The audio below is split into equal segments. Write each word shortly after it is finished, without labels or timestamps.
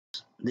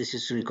This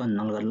is Sreekanth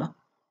Nalagarla.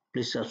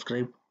 Please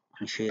subscribe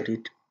and share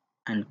it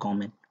and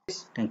comment.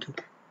 Thank you.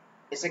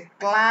 Is a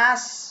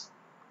class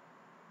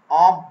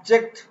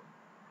object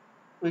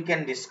we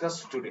can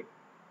discuss today.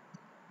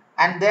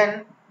 And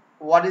then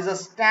what is a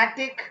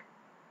static,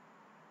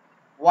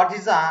 what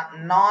is a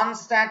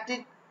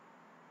non-static,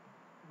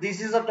 this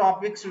is the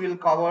topics we will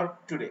cover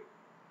today.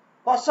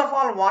 First of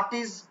all, what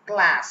is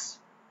class?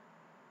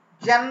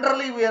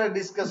 Generally we are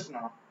discussing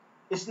now.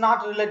 It's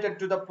not related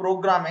to the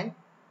programming.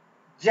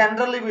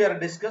 Generally we are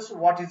discussing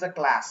what is a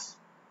class.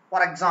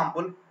 For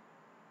example,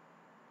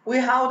 we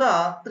have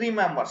the three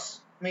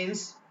members,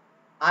 means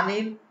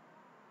Anil,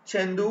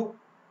 Chandu,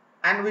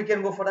 and we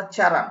can go for the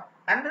Charan,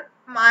 and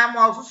I am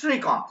also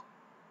Sreekanth.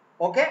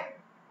 Okay,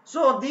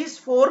 so these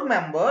four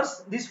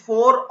members, these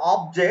four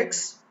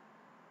objects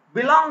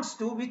belongs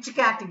to which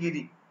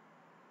category?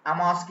 I am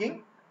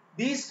asking.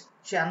 These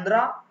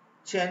Chandra,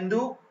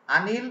 Chandu,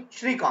 Anil,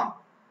 Sreekanth,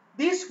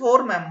 these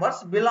four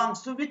members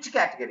belongs to which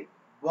category?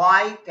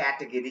 Y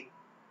category.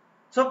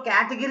 So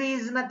category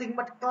is nothing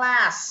but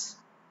class.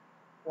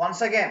 Once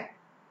again,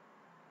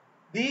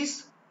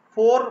 these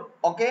four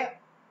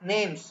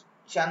names,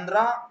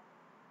 Chandra,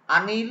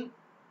 Anil,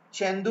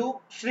 Chandu,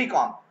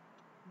 Sreekanth,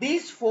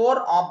 these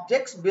four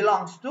objects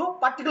belongs to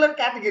particular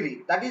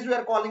category, that is we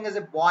are calling as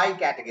a boy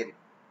category.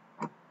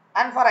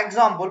 And for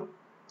example,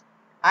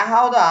 I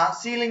have the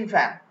ceiling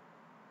fan,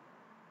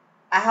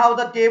 I have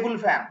the table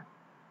fan,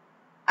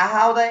 I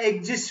have the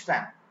exhaust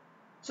fan.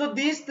 So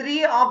these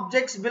three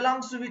objects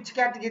belongs to which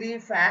category?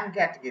 Fan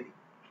category.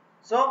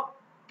 So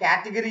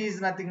category is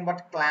nothing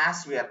but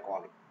class we are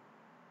calling.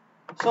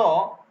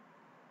 So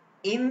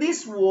in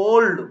this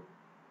world,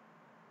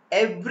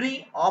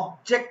 every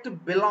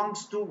object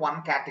belongs to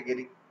one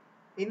category.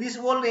 In this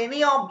world,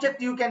 any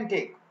object you can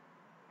take,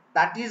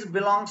 that is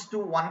belongs to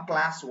one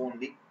class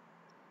only.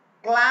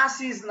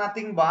 Class is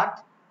nothing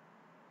but,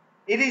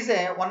 it is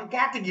a one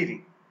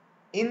category.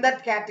 In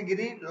that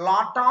category,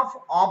 lot of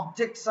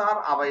objects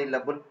are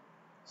available.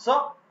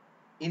 So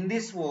in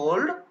this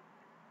world,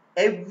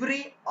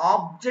 every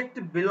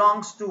object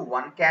belongs to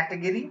one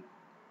category.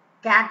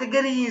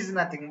 Category is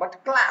nothing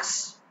but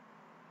class.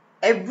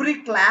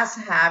 Every class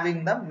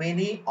having the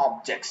many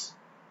objects,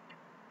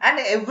 and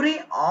every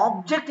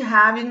object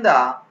having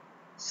the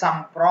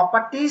some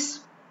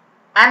properties,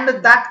 and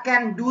that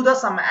can do the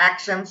some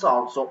actions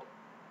also.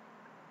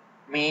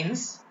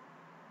 Means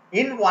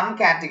in one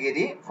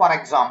category, for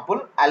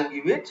example, I'll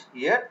give it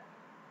here.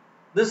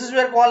 This is we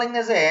are calling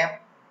as a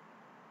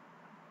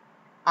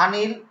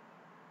Anil,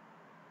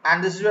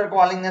 and this is we are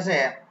calling as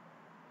a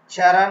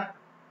Charan,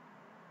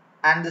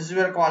 and this is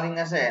we are calling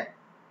as a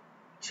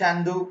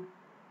Chandu,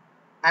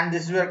 and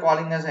this we are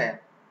calling as a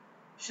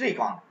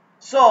Sreekanth.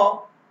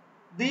 So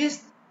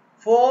these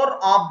four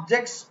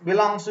objects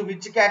belongs to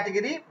which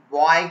category?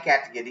 Boy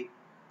category.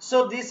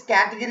 So this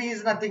category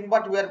is nothing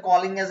but we are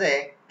calling as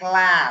a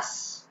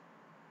class.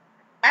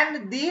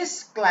 And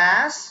this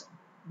class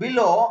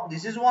below,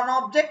 this is one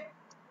object,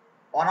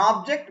 one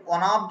object,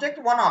 one object,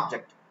 one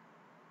object.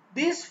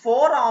 These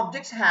four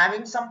objects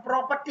having some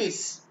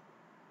properties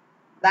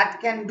that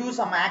can do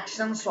some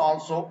actions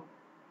also.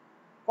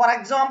 For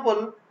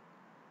example,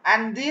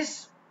 and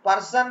this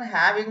person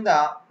having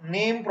the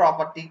name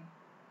property,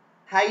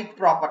 height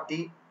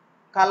property,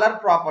 color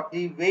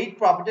property, weight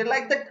property,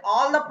 like that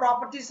all the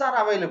properties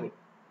are available.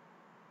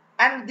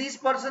 And this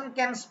person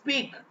can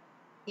speak,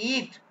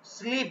 eat,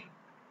 sleep.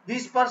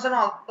 This person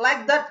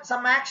like that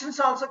some actions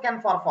also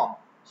can perform.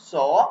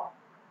 So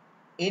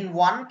in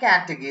one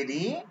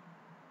category,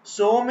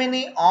 so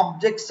many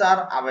objects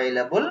are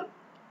available.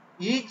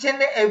 Each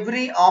and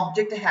every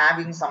object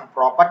having some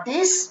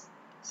properties,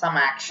 some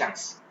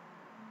actions.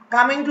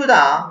 Coming to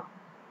the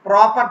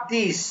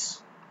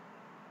properties,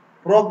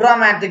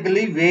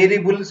 programmatically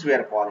variables we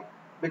are calling,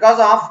 because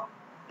of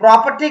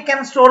property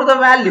can store the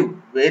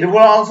value, variable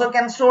also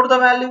can store the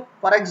value.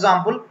 For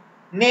example,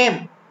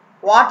 name,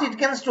 what it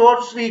can store?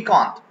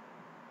 Sreekanth.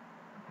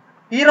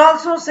 Here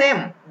also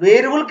same,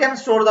 variable can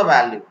store the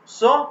value.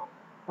 So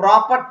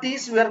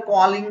properties we are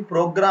calling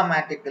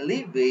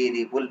programmatically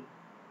variable.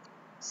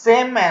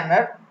 Same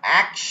manner,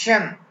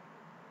 action,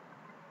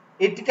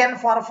 it can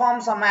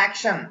perform some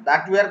action,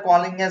 that we are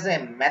calling as a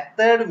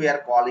method we are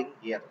calling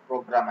here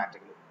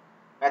programmatically.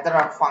 Method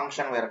or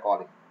function we are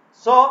calling.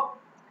 So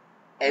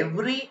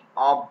every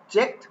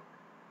object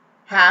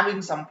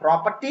having some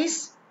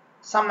properties,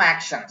 some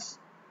actions,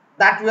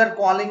 that we are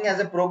calling as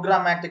a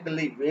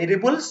programmatically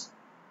variables,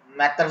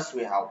 methods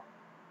we have.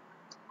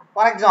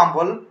 For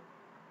example,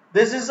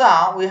 this is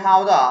we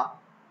have the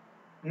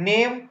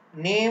name,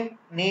 name,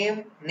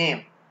 name,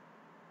 name.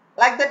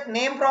 Like that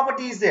name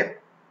property is there.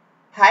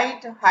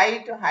 Height,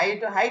 height,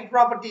 height, height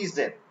property is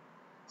there.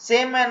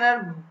 Same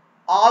manner,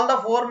 all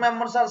the four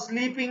members are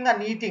sleeping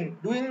and eating,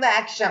 doing the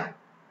action.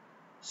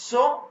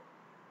 So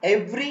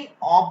every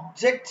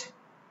object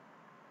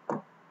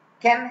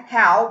can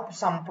have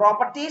some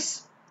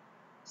properties,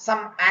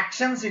 some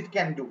actions it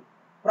can do.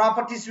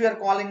 Properties we are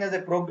calling as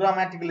a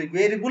programmatically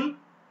variable,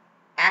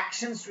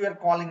 actions we are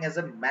calling as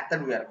a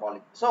method we are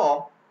calling.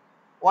 So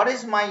what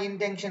is my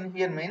intention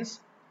here means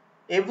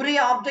every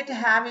object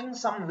having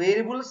some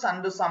variables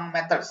and some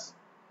methods,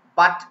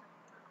 but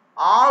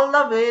all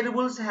the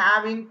variables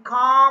having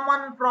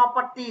common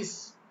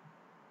properties,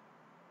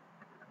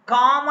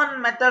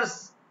 common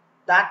methods,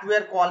 that we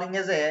are calling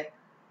as a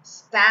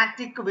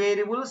static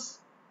variables,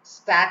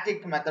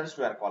 static methods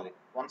we are calling.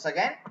 Once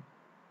again,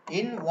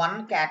 in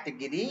one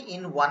category,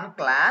 in one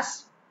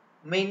class,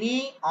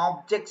 many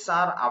objects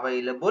are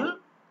available,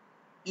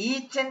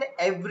 each and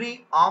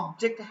every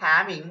object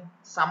having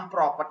some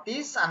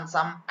properties and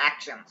some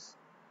actions.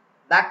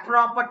 That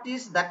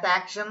properties, that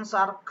actions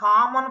are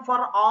common for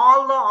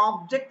all the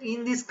objects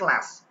in this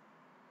class.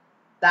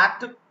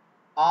 That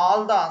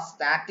all the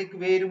static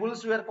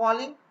variables we are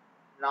calling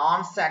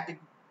non-static,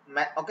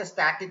 okay,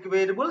 static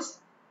variables,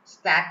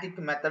 static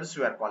methods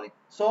we are calling.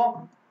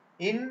 So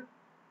in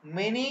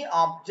many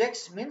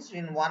objects means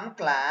in one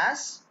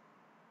class,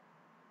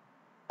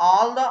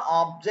 all the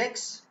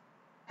objects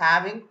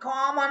having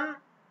common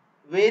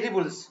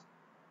variables,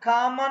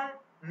 common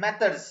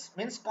methods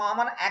means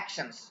common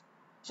actions.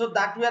 So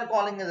that we are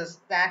calling as a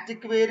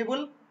static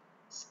variable,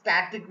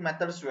 static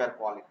methods we are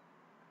calling.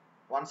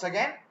 Once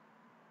again,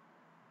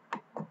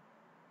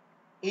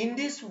 in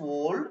this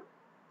world,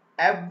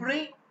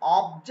 every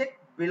object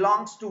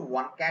belongs to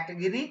one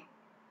category.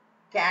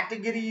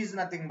 Category is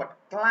nothing but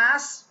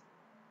class,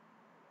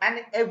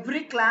 and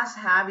every class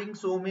having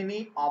so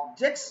many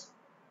objects,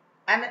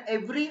 and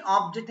every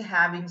object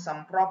having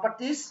some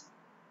properties,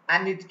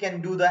 and it can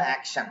do the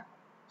action.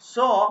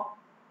 So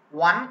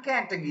one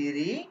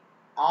category,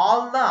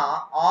 all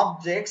the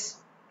objects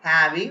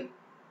having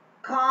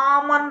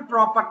common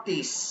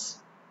properties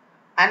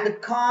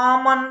and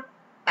common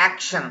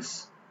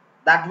actions,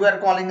 that we are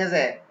calling as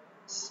a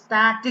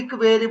static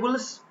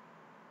variables,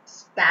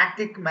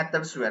 static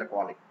methods we are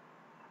calling.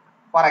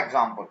 For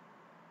example,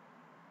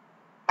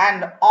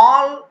 and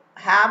all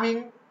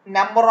having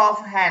number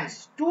of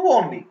hands, 2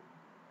 only.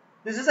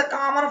 This is a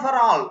common for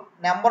all.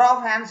 Number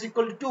of hands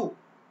equal to 2.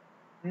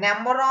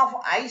 Number of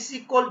eyes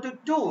equal to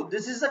 2.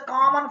 This is a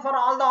common for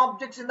all the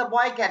objects in the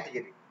boy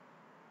category.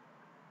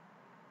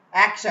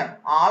 Action,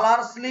 all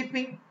are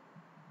sleeping,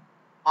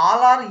 all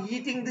are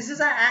eating. This is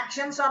a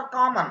actions are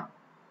common.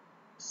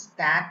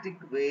 Static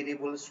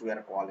variables we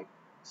are calling,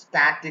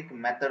 static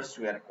methods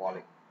we are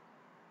calling.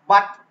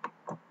 But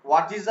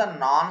what is a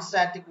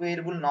non-static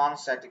variable,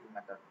 non-static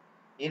method?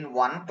 In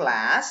one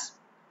class,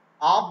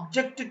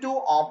 object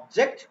to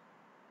object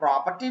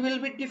property will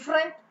be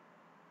different,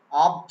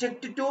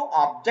 object to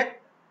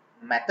object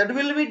method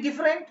will be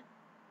different.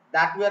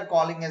 That we are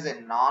calling as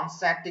a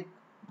non-static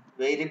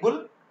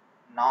variable,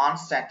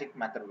 non-static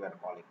method we are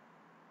calling.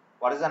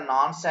 What is a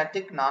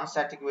non-static?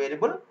 Non-static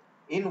variable.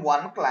 In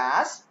one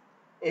class,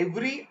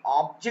 every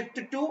object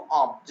to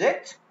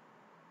object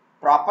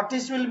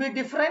properties will be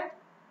different,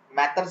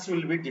 methods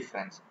will be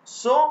different.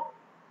 So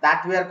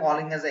that we are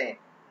calling as a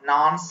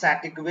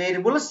non-static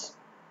variables,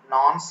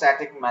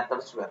 non-static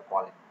methods we are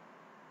calling.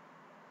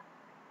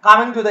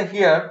 Coming to the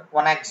here,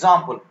 one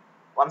example.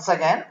 Once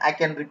again, I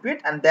can repeat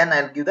and then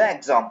I'll give the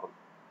example.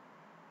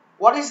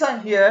 What is the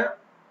here?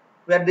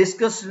 We are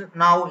discussing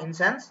now in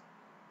sense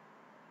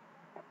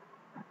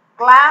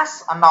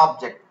class and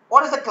object.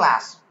 What is the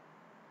class?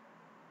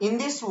 In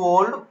this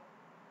world,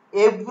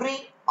 every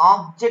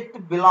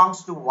object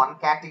belongs to one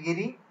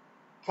category.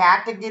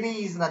 Category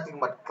is nothing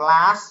but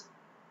class.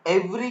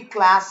 Every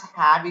class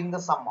having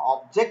some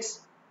objects.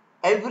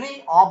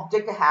 Every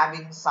object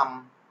having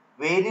some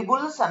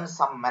variables and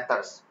some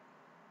methods.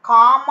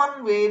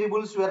 Common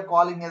variables we are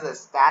calling as a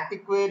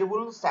static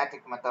variable,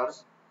 static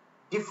methods.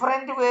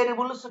 Different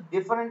variables,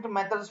 different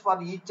methods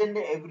for each and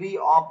every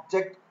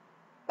object,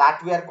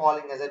 that we are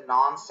calling as a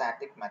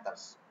non-static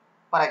methods.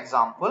 For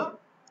example,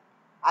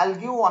 I'll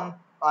give one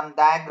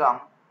diagram.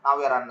 Now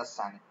we are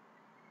understanding.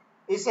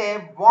 Is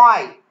a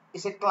boy,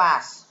 is a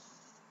class.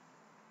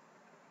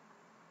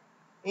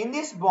 In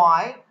this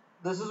boy,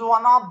 this is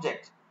one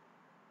object.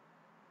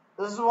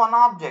 This is one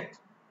object.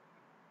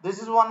 This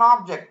is one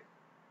object.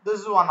 This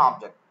is one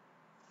object.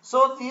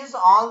 So these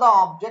all the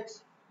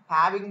objects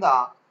having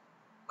the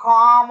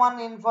common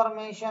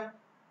information,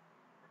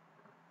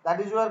 that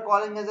is we are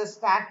calling as a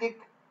static.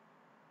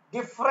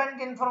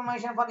 Different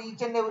information for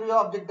each and every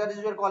object, that is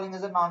we are calling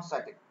as a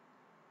non-static.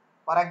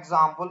 For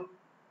example,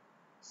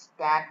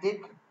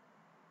 static,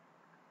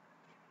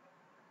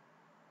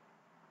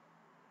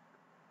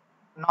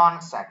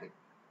 non-static.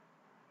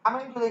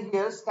 Coming to the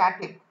here,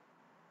 static.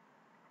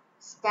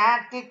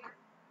 Static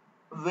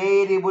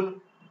variable,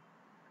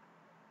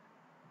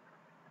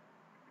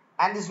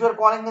 and this we are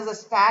calling as a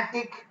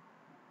static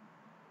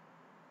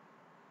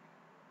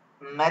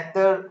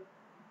method.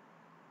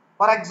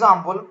 For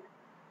example,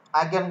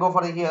 I can go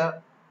for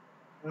here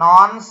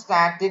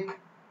non-static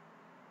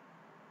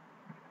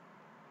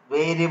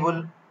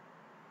variable,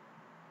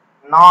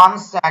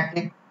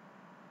 non-static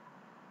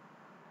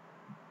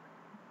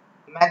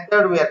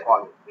method we are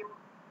calling.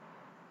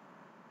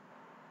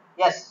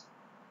 Yes.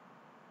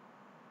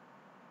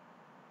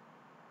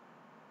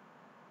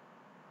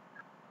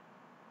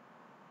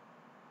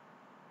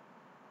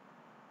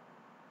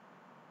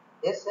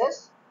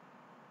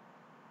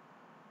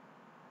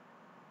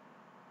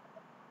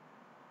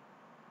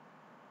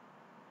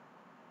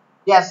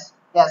 Yes,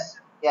 yes,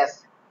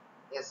 yes,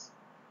 yes.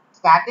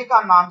 Static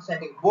or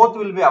non-static, both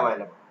will be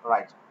available,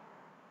 right?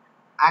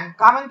 And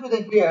coming to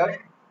the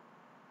here,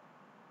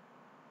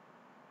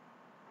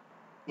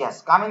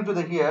 yes, coming to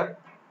the here,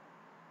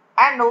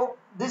 and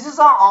this is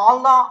all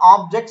the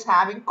objects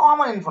having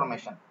common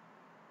information.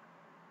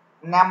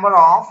 Number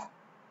of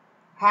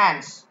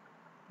hands.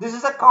 This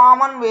is a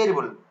common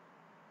variable.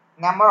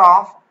 Number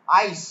of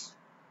eyes.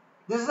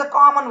 This is a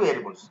common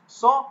variables.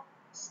 So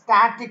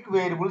static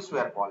variables we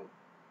are calling.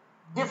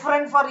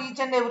 Different for each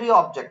and every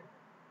object.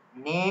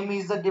 Name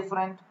is the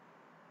different.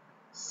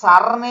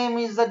 Surname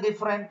is the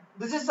different.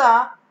 This is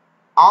a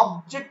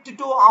object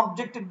to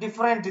object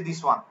different,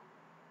 this one.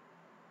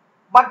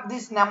 But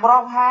this number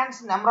of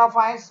hands, number of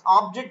eyes,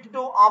 object to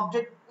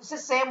object is the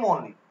same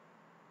only.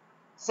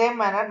 Same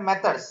manner,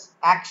 methods,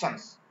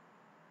 actions.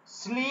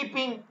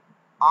 Sleeping,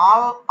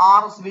 all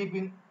are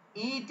sleeping.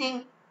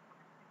 Eating,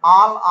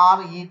 all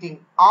are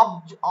eating.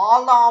 All the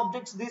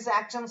objects, these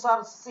actions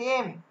are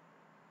same.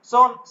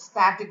 So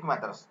static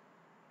methods.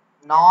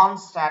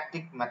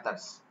 Non-static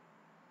methods.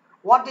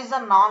 What is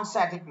a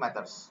non-static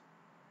methods?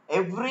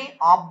 Every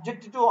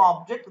object to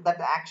object, that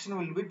action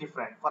will be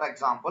different. For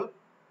example,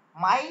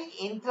 my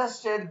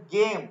interested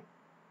game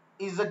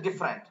is a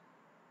different.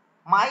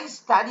 My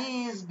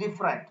study is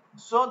different.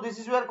 So this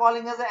is we are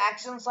calling as a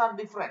actions are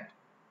different.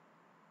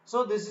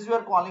 So this is we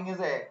are calling as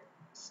a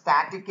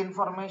static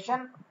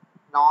information,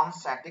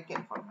 non-static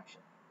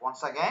information.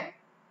 Once again,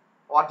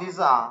 what is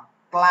a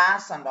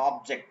class and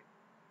object?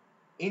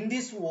 In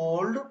this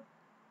world,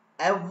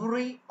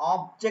 every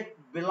object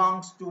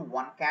belongs to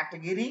one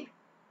category.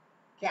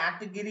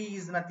 Category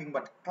is nothing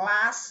but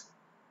class.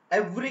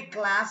 Every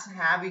class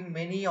having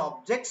many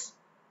objects.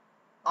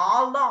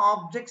 All the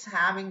objects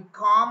having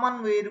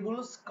common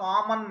variables,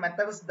 common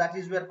methods, that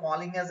is we are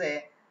calling as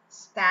a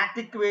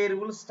static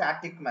variable,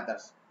 static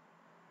methods.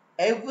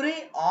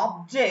 Every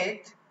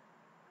object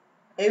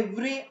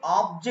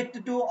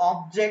to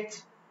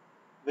object,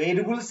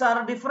 variables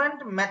are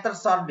different,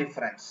 methods are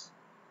different.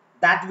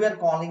 That we are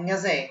calling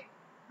as a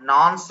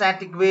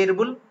non-static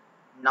variable,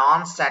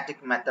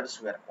 non-static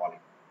methods we are calling.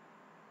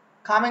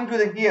 Coming to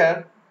the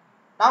here,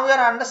 now we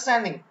are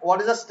understanding what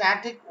is a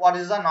static, what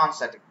is a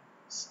non-static.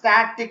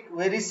 Static,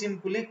 very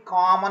simply,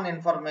 common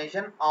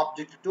information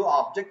object to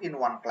object in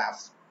one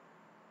class.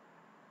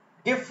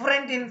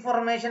 Different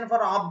information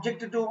for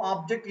object to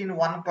object in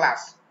one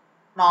class.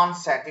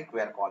 Non-static we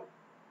are calling.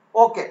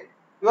 Okay,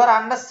 you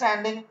are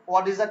understanding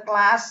what is a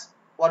class,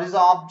 what is the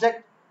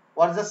object,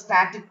 what is a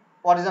static,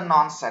 what is a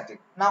non-static.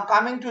 Now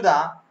coming to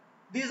the,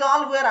 these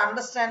all we are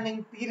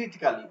understanding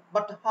theoretically,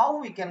 but how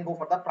we can go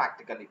for the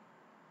practically.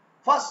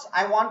 First,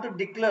 I want to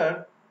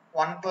declare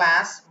one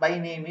class by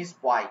name is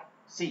boy.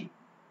 See,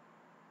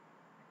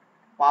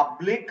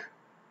 public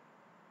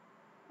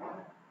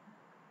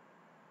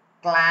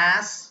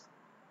class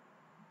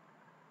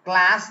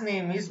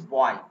name is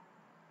boy.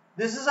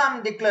 This is I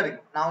am declaring.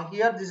 Now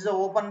here this is a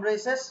open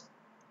braces,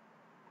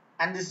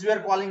 and this we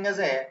are calling as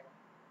a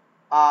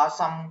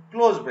some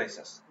close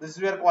braces. This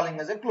we are calling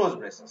as a close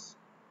braces.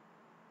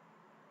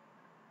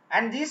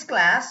 And this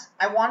class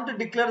I want to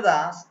declare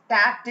the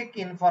static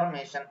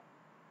information.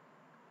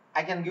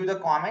 I can give the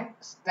comment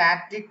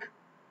static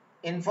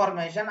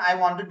information I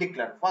want to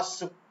declare.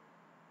 First,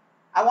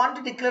 I want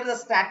to declare the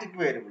static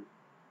variable.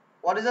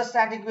 What is the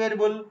static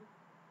variable?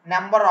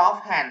 Number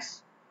of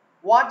hands.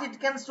 What it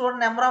can store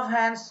number of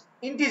hands?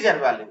 Integer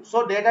value.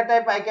 So data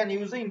type I can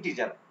use the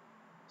integer.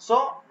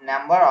 So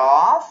number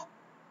of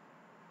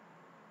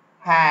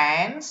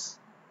hands,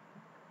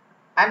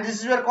 and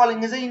this is we are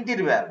calling as an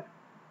integer value.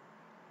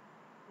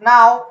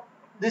 Now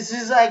this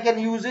is I can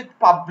use it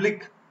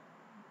public.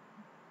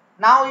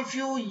 Now if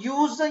you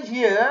use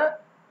here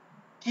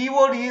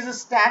keyword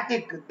is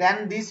static,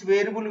 then this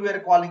variable we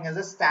are calling as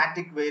a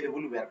static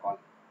variable we are calling.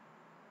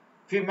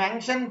 If you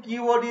mention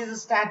keyword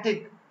is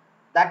static,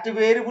 that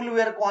variable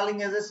we are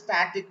calling as a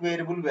static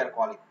variable we are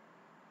calling.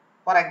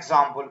 For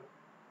example,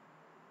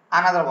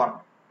 another one,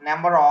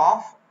 number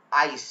of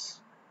eyes,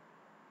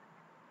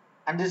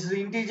 and this is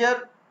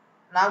integer.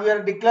 Now we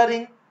are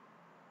declaring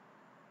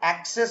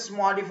access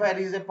modifier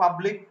is a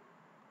public.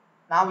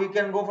 Now we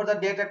can go for the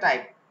data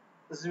type.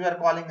 This we are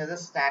calling as a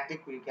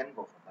static. We can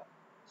go for that.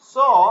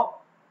 So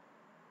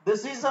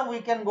this is a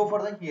we can go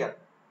for the here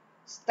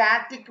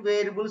static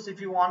variables.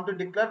 If you want to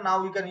declare,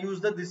 now we can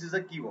use the this is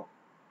a keyword.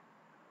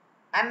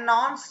 And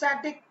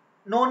non-static,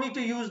 no need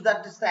to use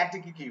that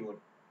static keyword.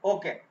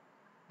 Okay,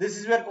 this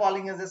is we are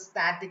calling as a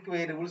static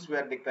variables we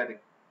are declaring.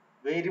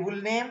 Variable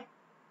name,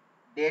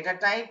 data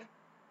type,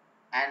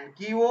 and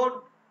keyword,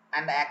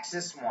 and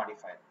access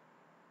modifier.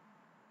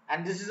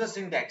 And this is the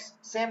syntax.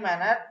 Same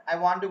manner, I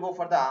want to go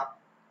for the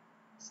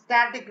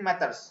static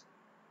methods.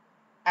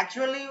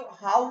 Actually,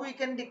 how we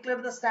can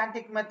declare the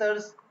static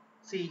methods?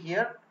 See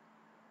here,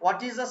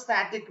 what is the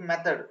static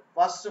method?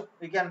 First,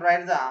 we can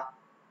write the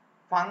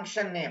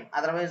function name,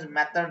 otherwise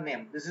method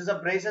name. This is a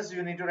braces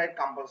you need to write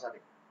compulsory.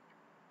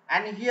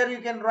 And here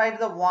you can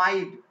write the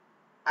void,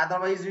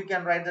 otherwise you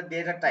can write the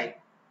data type.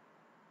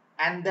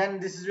 and then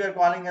this is we are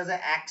calling as an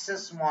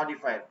access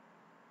modifier.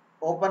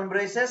 Open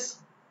braces,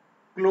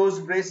 close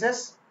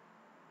braces.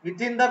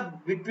 Within the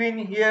between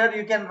here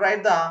you can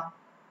write the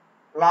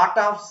lot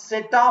of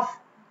set of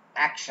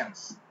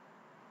actions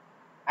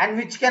and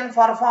which can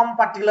perform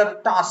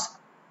particular task.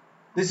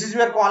 This is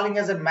we are calling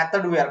as a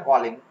method, we are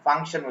calling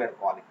function, we are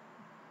calling.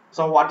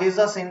 So what is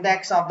the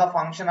syntax of the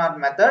function or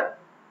method?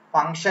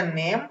 Function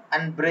name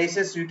and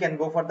braces, you can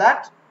go for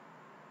that,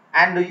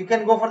 and you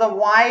can go for the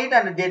void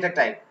and data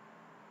type,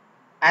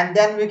 and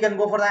then we can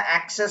go for the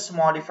access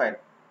modifier.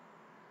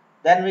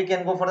 Then we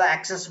can go for the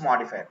access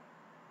modifier.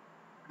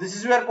 This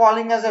is we are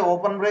calling as a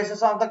open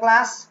braces of the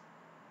class.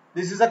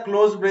 This is a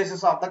closed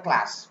braces of the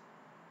class.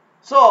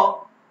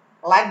 So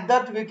like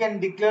that we can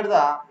declare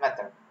the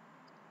method.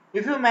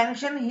 If you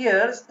mention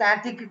here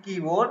static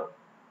keyword,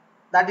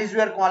 that is we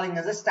are calling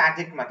as a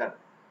static method.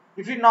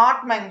 If you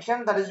not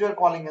mention, that is we are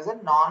calling as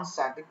a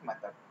non-static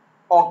method.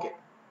 Okay.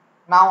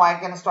 Now I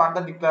can start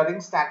the declaring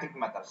static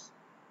methods.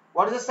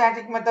 What is the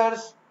static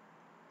methods?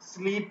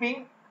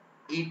 Sleeping,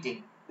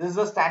 eating. This is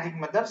the static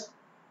methods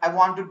I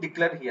want to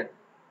declare here.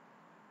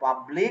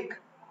 Public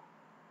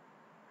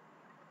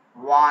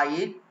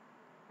void.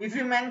 If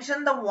you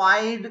mention the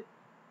void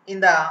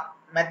in the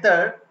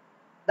method,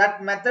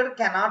 that method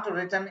cannot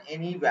return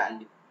any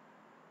value.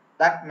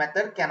 That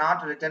method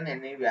cannot return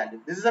any value.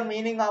 This is the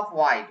meaning of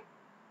void.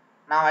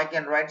 Now I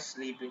can write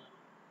sleeping.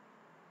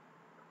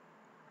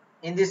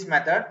 In this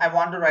method, I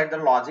want to write the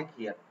logic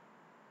here.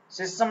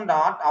 System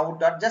dot out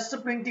dot, just a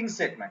printing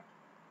statement.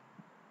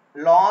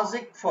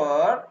 Logic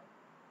for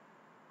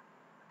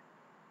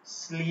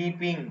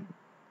sleeping.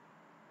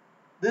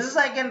 This is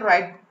I can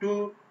write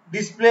to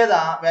display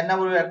the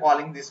whenever we are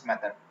calling this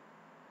method.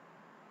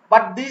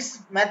 But this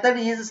method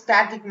is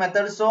static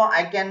method, so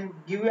I can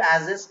give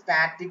as a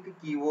static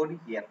keyword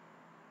here.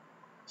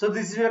 So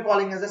this is we are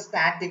calling as a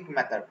static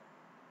method.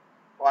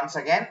 Once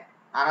again,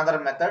 another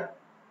method,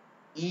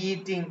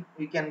 eating,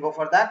 we can go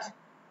for that.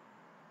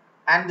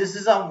 And this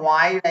is a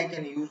void, I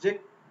can use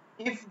it.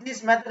 If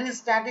this method is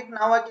static,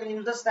 now I can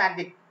use the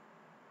static.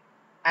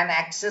 And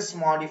access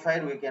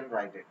modifier, we can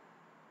write it.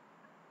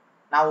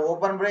 Now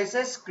open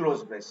braces,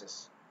 close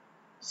braces.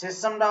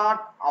 System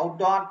dot out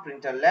dot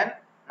println.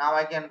 Now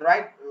I can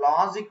write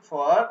logic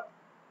for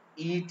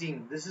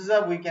eating. This is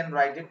a, we can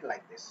write it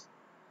like this.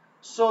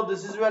 So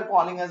this is we are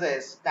calling as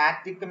a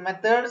static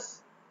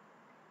methods,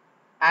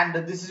 and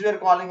this is we are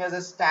calling as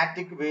a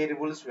static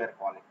variables we are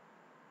calling.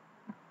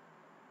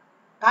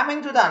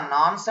 Coming to the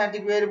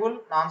non-static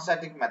variable,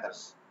 non-static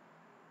methods.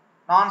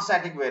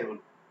 Non-static variable.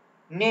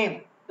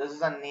 Name. This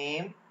is a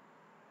name.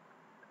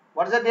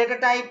 What is the data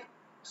type?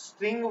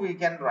 String, we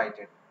can write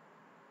it.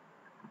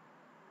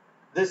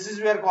 This is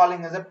we are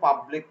calling as a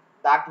public,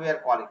 that we are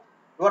calling.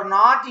 You are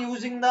not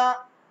using the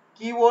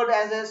keyword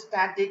as a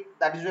static,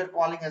 that is we are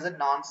calling as a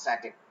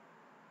non-static.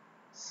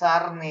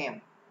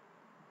 Surname.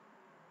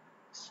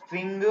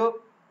 String,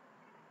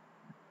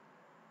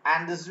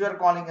 and this we are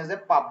calling as a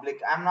public.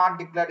 I am not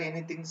declared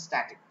anything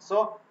static.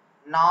 So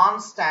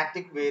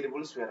non-static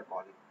variables we are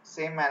calling.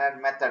 Same manner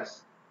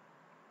methods.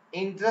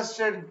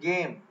 Interested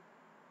game.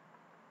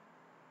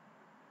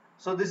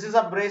 So this is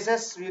a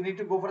braces, we need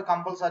to go for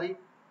compulsory.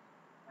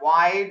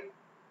 Void,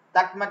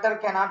 that method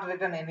cannot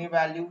return any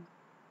value.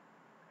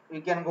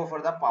 We can go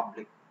for the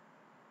public.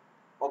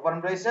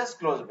 Open braces,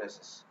 close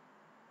braces.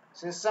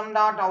 System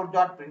dot out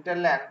dot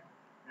println.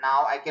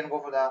 Now I can go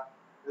for the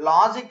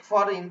logic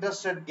for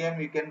interested game,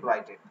 you can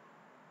write it.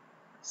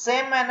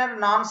 Same manner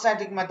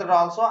non-static method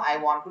also I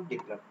want to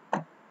declare.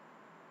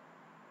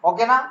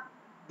 Okay now,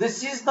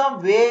 this is the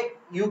way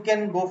you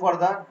can go for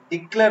the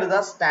declare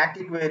the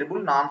static variable,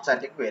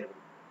 non-static variable.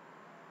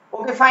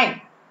 Okay,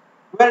 fine.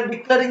 We are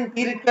declaring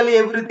theoretically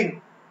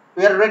everything.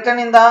 We are written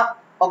in the,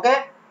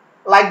 okay,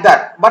 like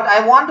that. But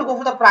I want to go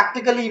for the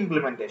practically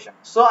implementation.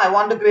 So I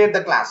want to create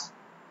the class.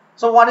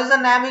 So what is the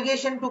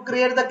navigation to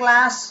create the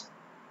class?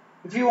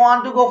 If you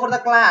want to go for the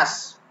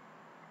class,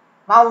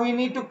 now we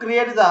need to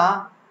create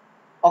the,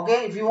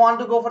 okay, if you want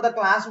to go for the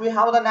class, we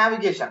have the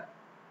navigation.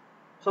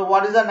 So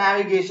what is the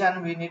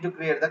navigation? We need to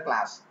create the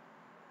class.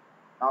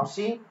 Now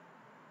see,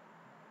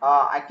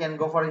 I can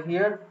go for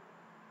here.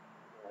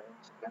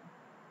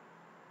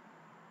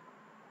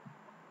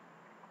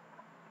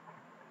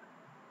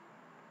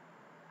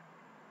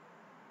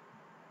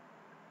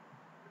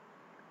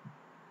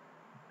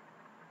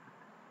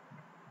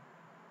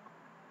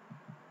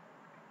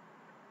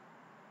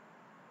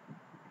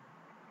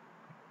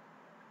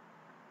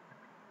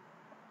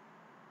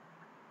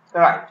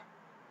 Right.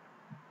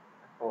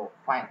 Oh,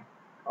 fine.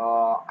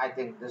 I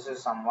think this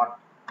is somewhat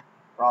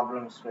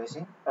problems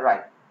facing.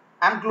 Right.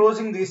 I'm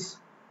closing this.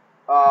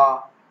 Uh,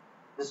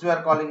 this we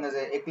are calling as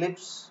a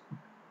Eclipse.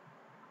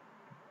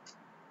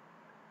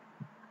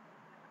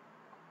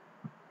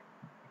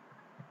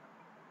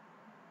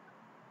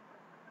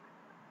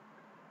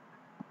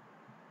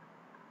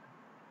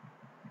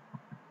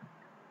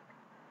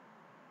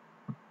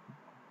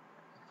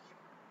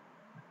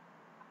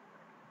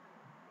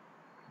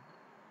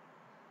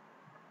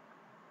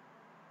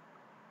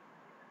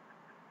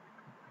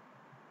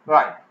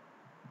 Right.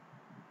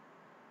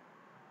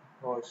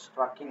 So it's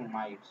tracking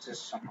my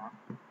system.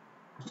 Huh?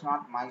 It's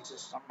not my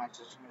system. My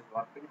system is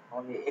working.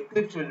 Only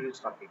Eclipse will be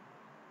tracking.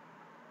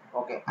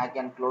 Okay, I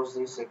can close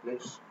this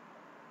Eclipse.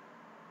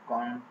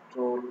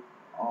 Control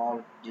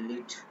Alt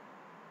Delete.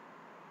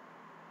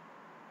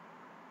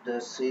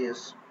 This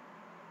is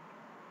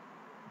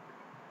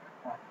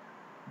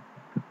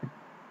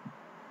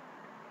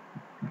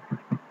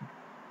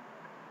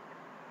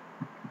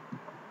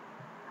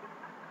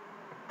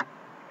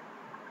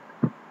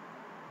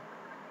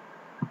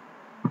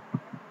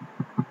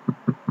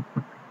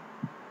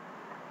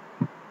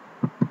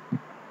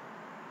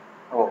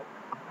oh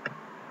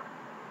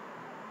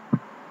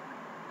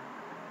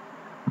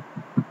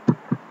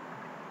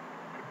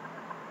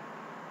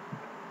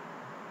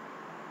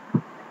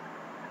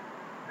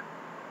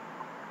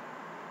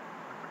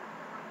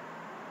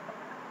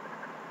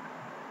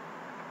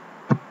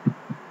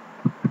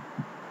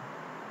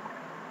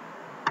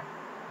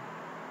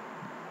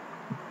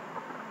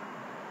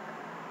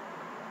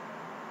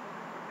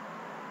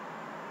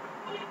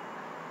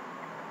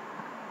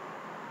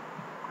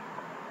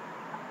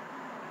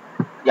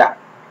yeah,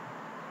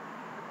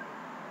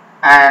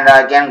 and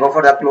I can go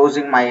for the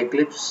closing my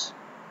Eclipse.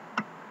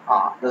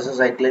 This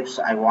is Eclipse.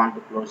 I want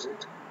to close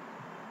it.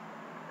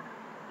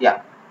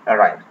 Yeah,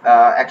 alright.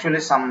 Actually,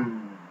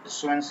 some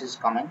disturbance is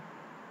coming.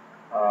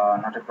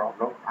 Not a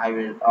problem. I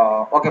will.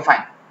 Okay,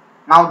 fine.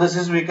 Now this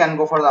is we can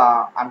go for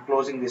the. I'm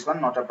closing this one.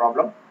 Not a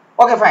problem.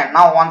 Okay, fine.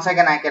 Now once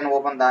again I can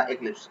open the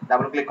Eclipse.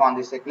 Double click on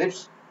this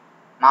Eclipse.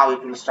 Now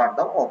it will start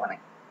the opening.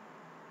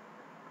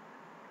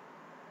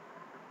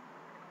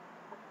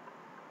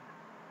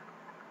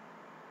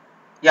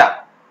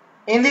 Yeah.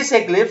 In this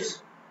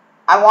Eclipse,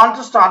 I want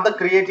to start the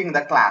creating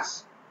the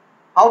class.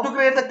 How to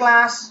create the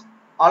class?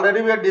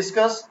 Already we have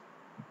discussed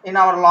in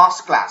our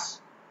last class.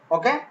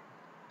 Okay.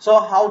 So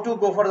how to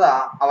go for the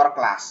our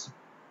class?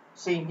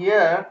 See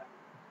here,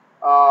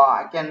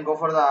 I can go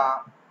for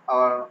the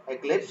our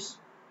Eclipse.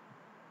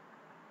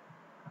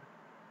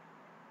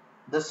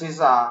 This is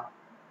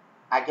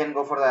I can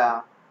go for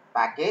the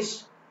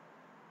package.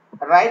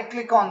 Right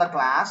click on the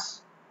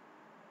class,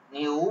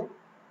 new.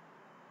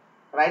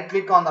 Right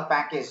click on the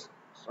package.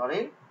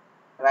 Sorry.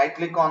 Right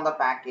click on the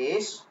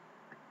package.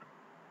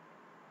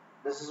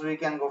 This is we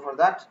can go for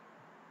that.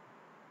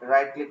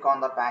 Right click on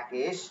the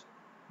package.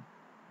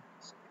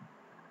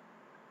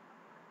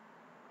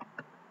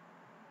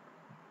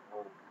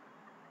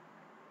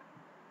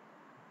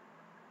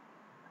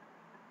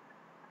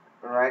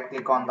 Right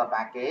click on the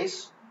package,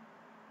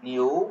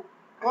 new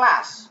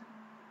class.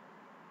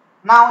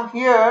 Now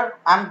here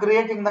I'm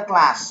creating the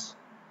class.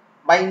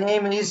 My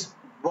name is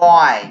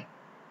boy,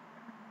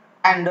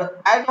 and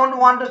I don't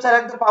want to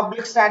select the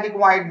public static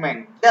void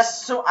main,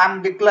 just so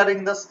I'm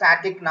declaring the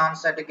static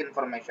non-static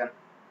information.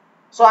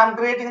 So I'm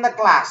creating the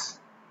class.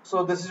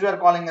 So this is we are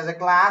calling as a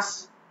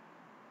class,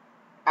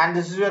 and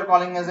this is we are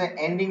calling as a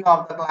ending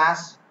of the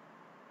class.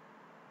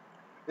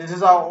 This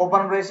is our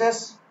open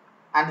braces,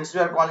 and this we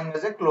are calling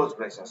as a close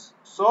braces.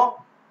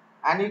 So,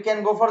 and you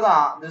can go for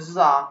the, this is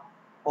a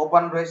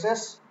open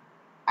braces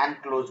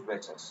and close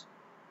braces.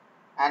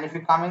 And if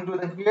you coming to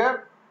the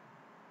here,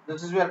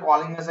 this is we are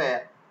calling as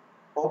a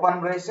open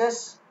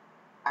braces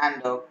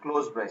and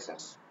close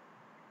braces.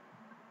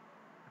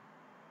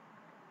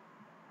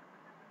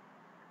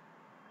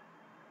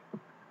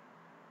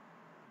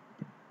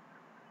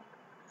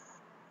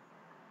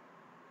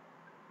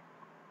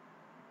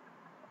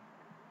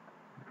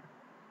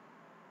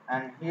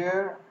 And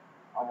here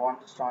I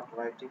want to start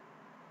writing.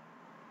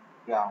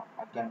 Yeah,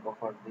 I can go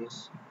for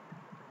this.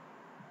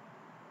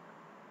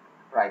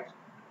 Right.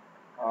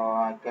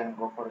 I can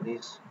go for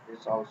this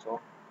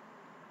also,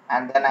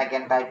 and then I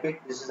can type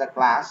it. This is a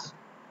class.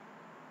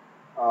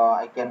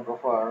 I can go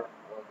for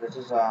this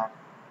is a.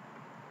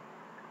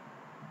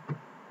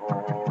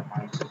 Oh,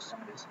 my system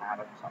is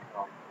having some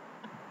problem.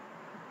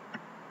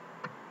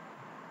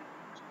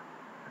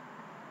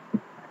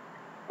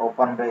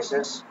 Open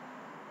braces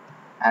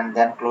and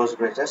then close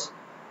braces.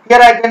 Here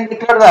I can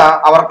declare the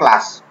our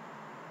class.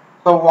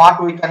 So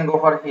what we can go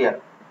for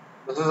here?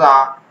 This is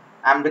a.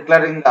 I'm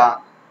declaring the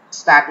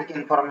static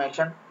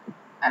information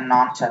and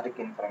non-static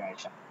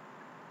information.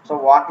 So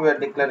what we are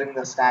declaring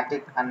the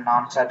static and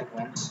non-static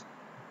means.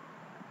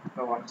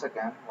 So once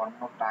again, one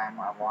more time,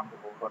 I want to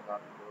go for the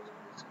closing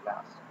this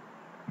class.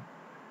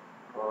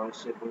 So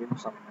it's doing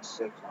some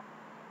mistakes.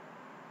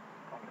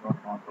 I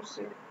don't want to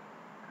say.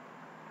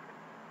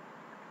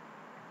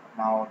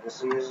 Now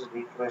this is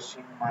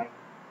refreshing my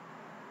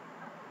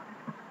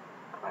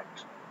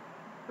right.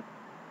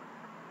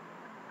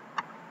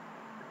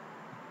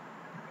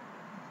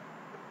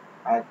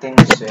 I think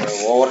it's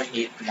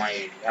overheat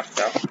my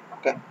laptop.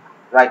 Okay,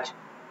 right.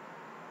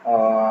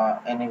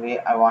 Anyway,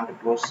 I want to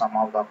close some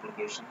of the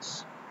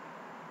applications.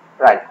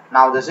 Right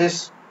now, this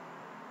is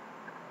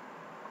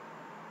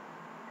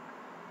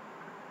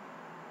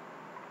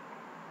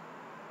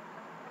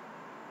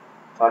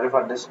sorry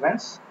for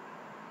disturbance.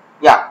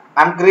 Yeah,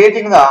 I'm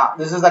creating the.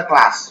 This is the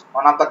class.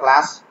 One of the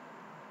class.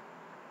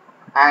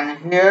 and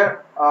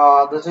here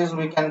this is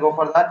we can go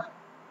for that,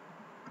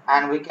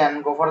 and we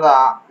can go for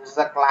the this is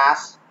the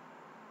class,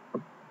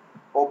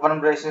 open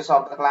braces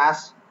of the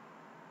class,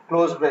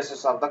 close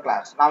braces of the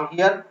class. Now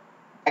here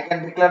I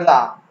can declare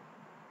the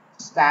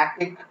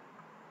static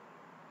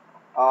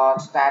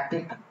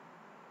static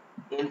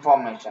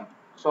information.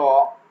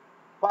 So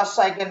first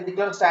I can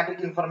declare static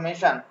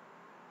information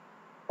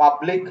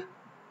public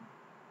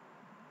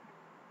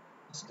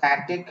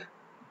static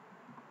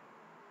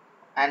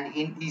and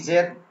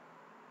integer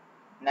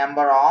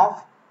number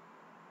of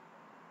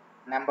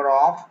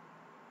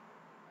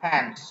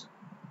hands.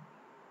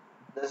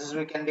 This is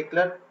we can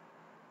declare.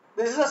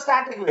 This is a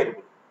static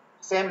variable.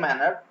 Same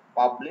manner,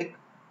 public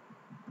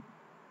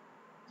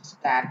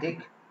static,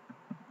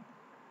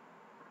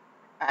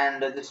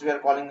 and this we are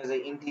calling as a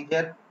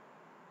integer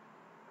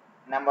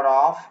number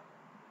of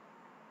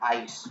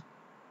eyes.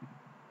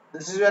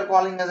 This is we are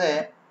calling as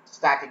a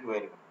static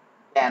variable.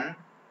 Then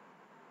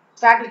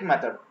static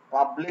method,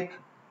 public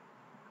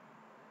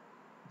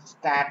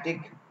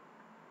static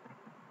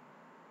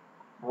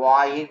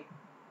void,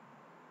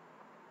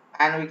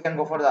 and we can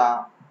go for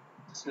the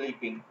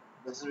sleeping.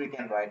 This is we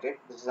can write it.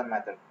 This is a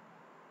method,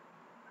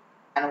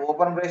 and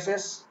open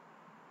braces,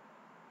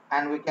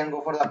 and we can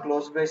go for the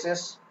close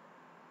braces.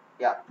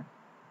 Yeah,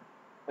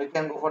 we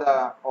can go for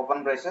the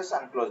open braces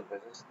and close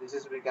braces. This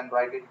is we can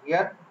write it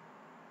here,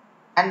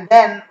 and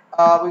then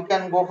we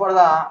can go for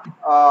the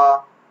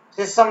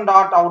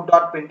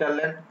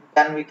system.out.println.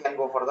 Then we can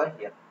go for the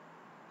here.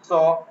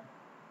 So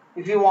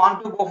if you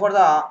want to go for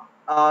the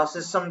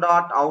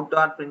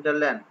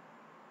system.out.println,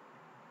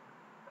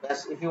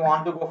 yes, if you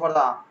want to go for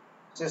the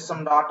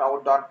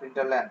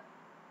system.out.println,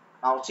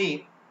 now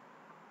see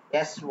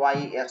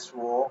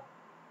syso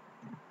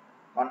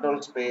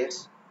control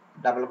space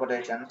double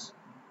quotations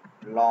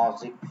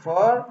logic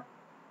for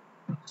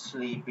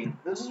sleeping.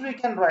 This is we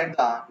can write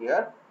the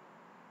here,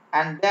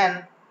 and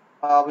then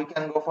we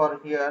can go for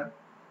here.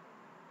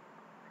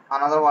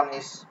 Another one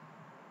is,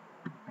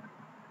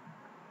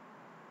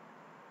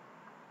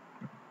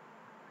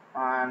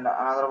 and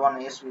another one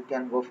is we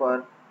can go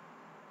for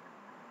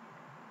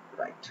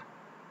right.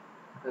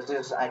 This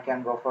is I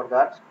can go for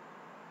that.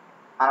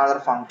 Another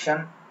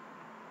function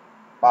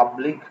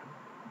public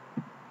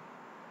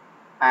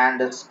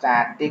and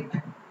static,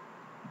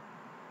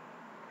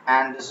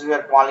 and this we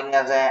are calling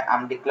as a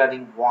I'm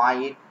declaring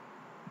void,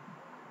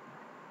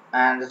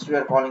 and this we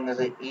are calling as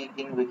a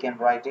eating. We can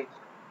write it,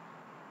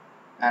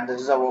 and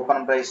this is a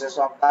open braces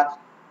of that,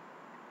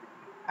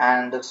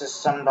 and the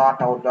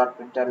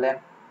system.out.println.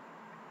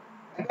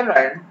 I can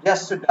write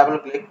just to double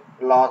click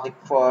logic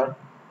for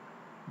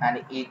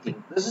and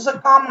eating. This is a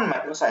common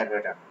method I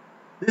written.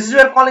 This is we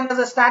are calling as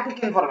a static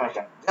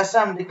information. Just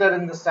I'm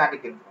declaring the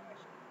static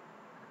information,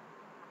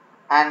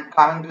 and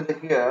coming to the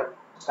here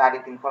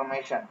static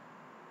information,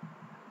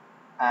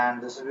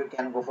 and this is we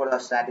can go for the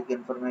static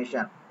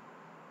information.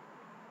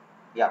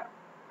 Yeah,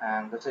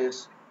 and this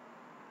is,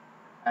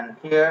 and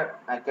here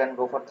I can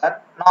go for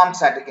that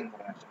non-static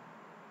information.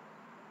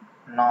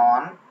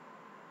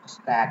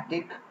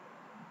 Non-static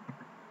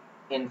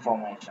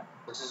information.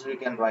 This is we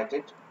can write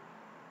it.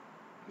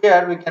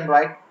 Here we can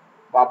write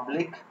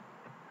public.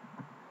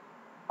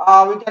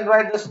 We can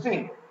write the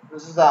string.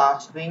 This is a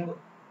string.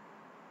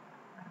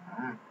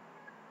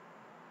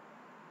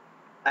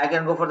 I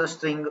can go for the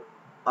string.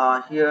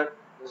 Here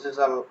this is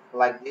a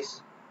like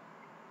this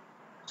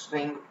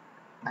string,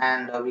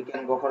 and we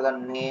can go for the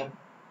name.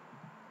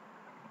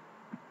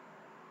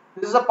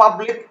 This is a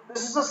public.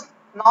 This is a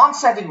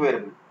non-static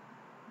variable.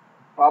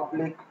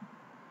 Public,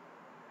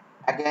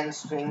 again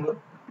string,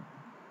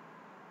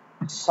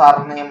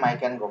 surname. I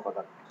can go for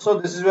that. So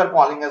this is we are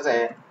calling as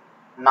a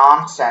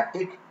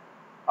non-static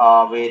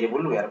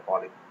variable we are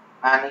calling,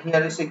 and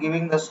here is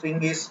giving the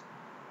string is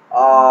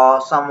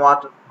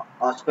somewhat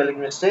spelling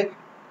mistake,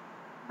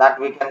 that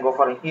we can go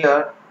for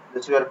here.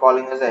 This we are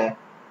calling as a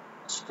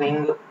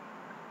string,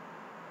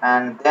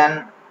 and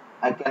then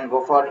I can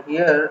go for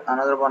here.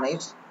 Another one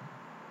is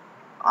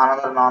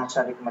another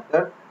non-static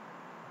method.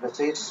 This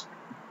is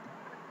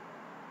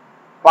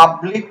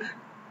public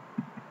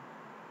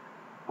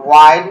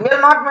void. We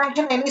are not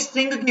mentioning any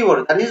string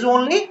keyword. That is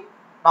only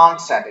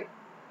non-static.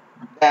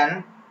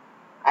 Then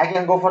I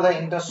can go for the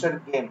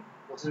interested game.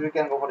 This is we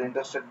can go for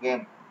interested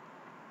game,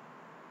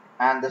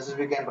 and this is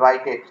we can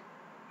write it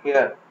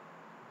here,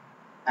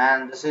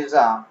 and this is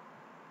I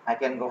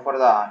can go for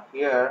the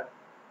here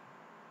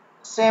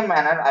same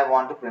manner. I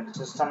want to print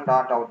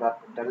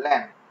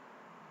system.out.println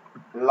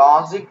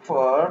logic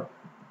for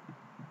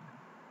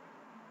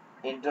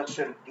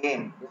interested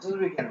game. This is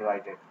we can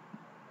write it,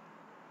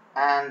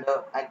 and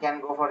I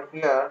can go for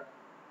here.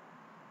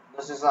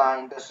 This is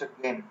interested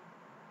game,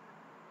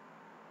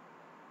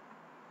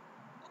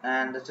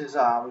 and this is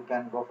we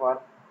can go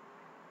for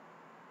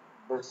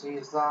this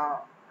is I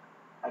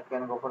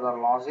can go for the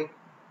logic.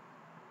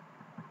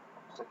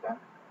 Second,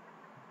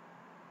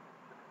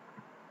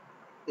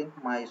 I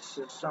think my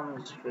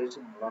system is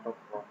facing a lot of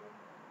problems.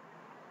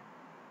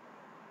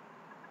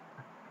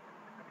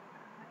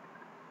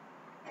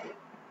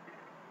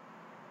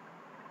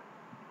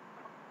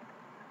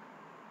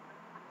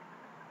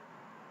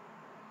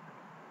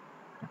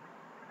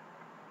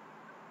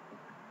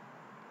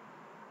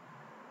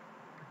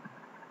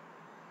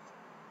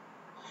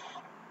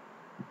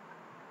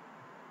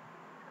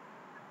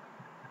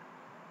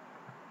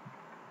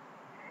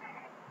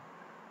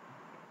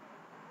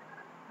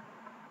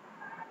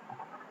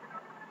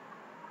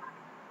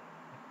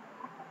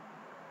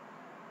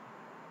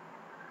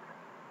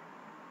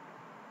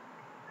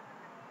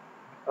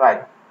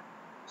 right.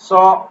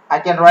 So I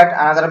can write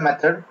another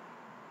method,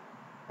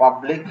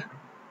 public,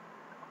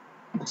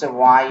 it's a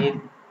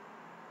void,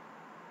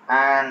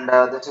 and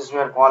this is we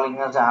are calling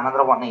as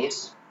another one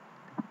is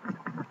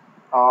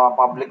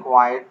public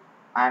void,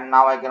 and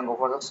now I can go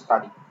for the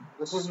study.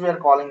 This is we are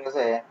calling as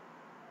a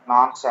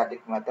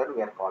non-static method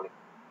we are calling,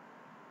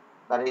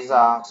 that is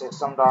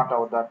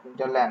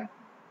system.out.println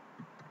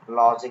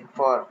logic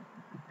for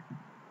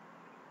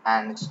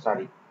and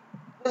study.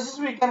 This is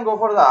we can go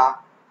for the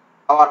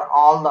our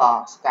all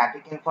the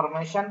static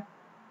information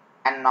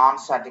and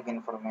non-static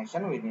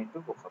information we need to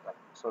go for that.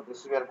 So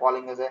this we are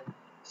calling as a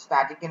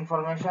static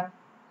information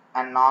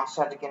and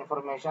non-static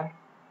information,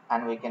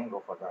 and we can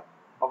go for that.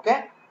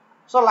 Okay,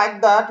 so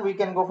like that we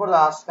can go for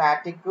the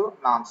static to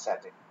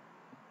non-static.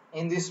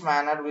 In this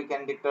manner we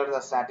can declare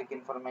the static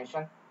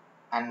information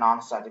and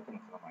non-static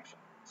information.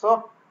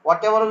 So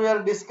whatever we are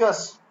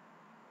discuss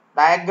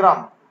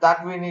diagram,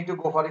 that we need to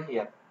go for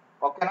here.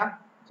 Okay na?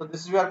 So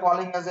this we are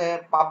calling as a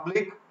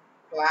public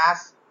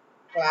class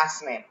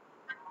name.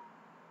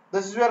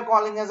 This is we are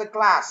calling as a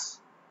class.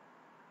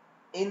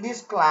 In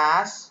this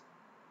class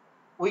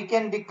we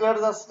can declare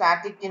the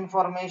static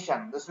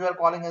information. This we are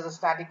calling as a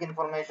static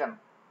information,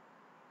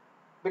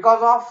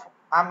 because of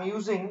I'm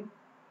using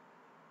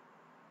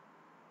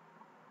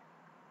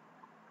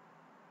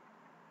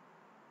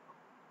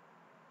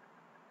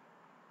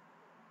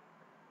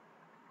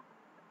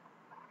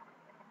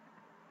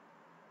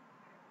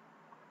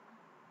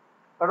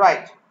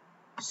right.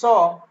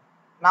 So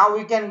now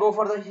we can go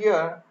for the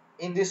here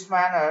in this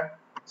manner,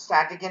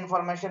 static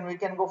information we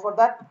can go for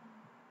that,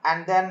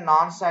 and then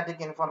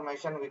non-static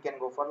information we can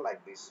go for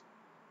like this.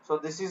 So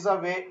this is a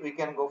way we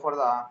can go for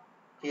the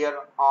here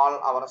all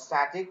our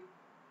static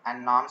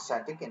and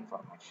non-static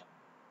information.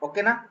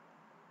 Okay na?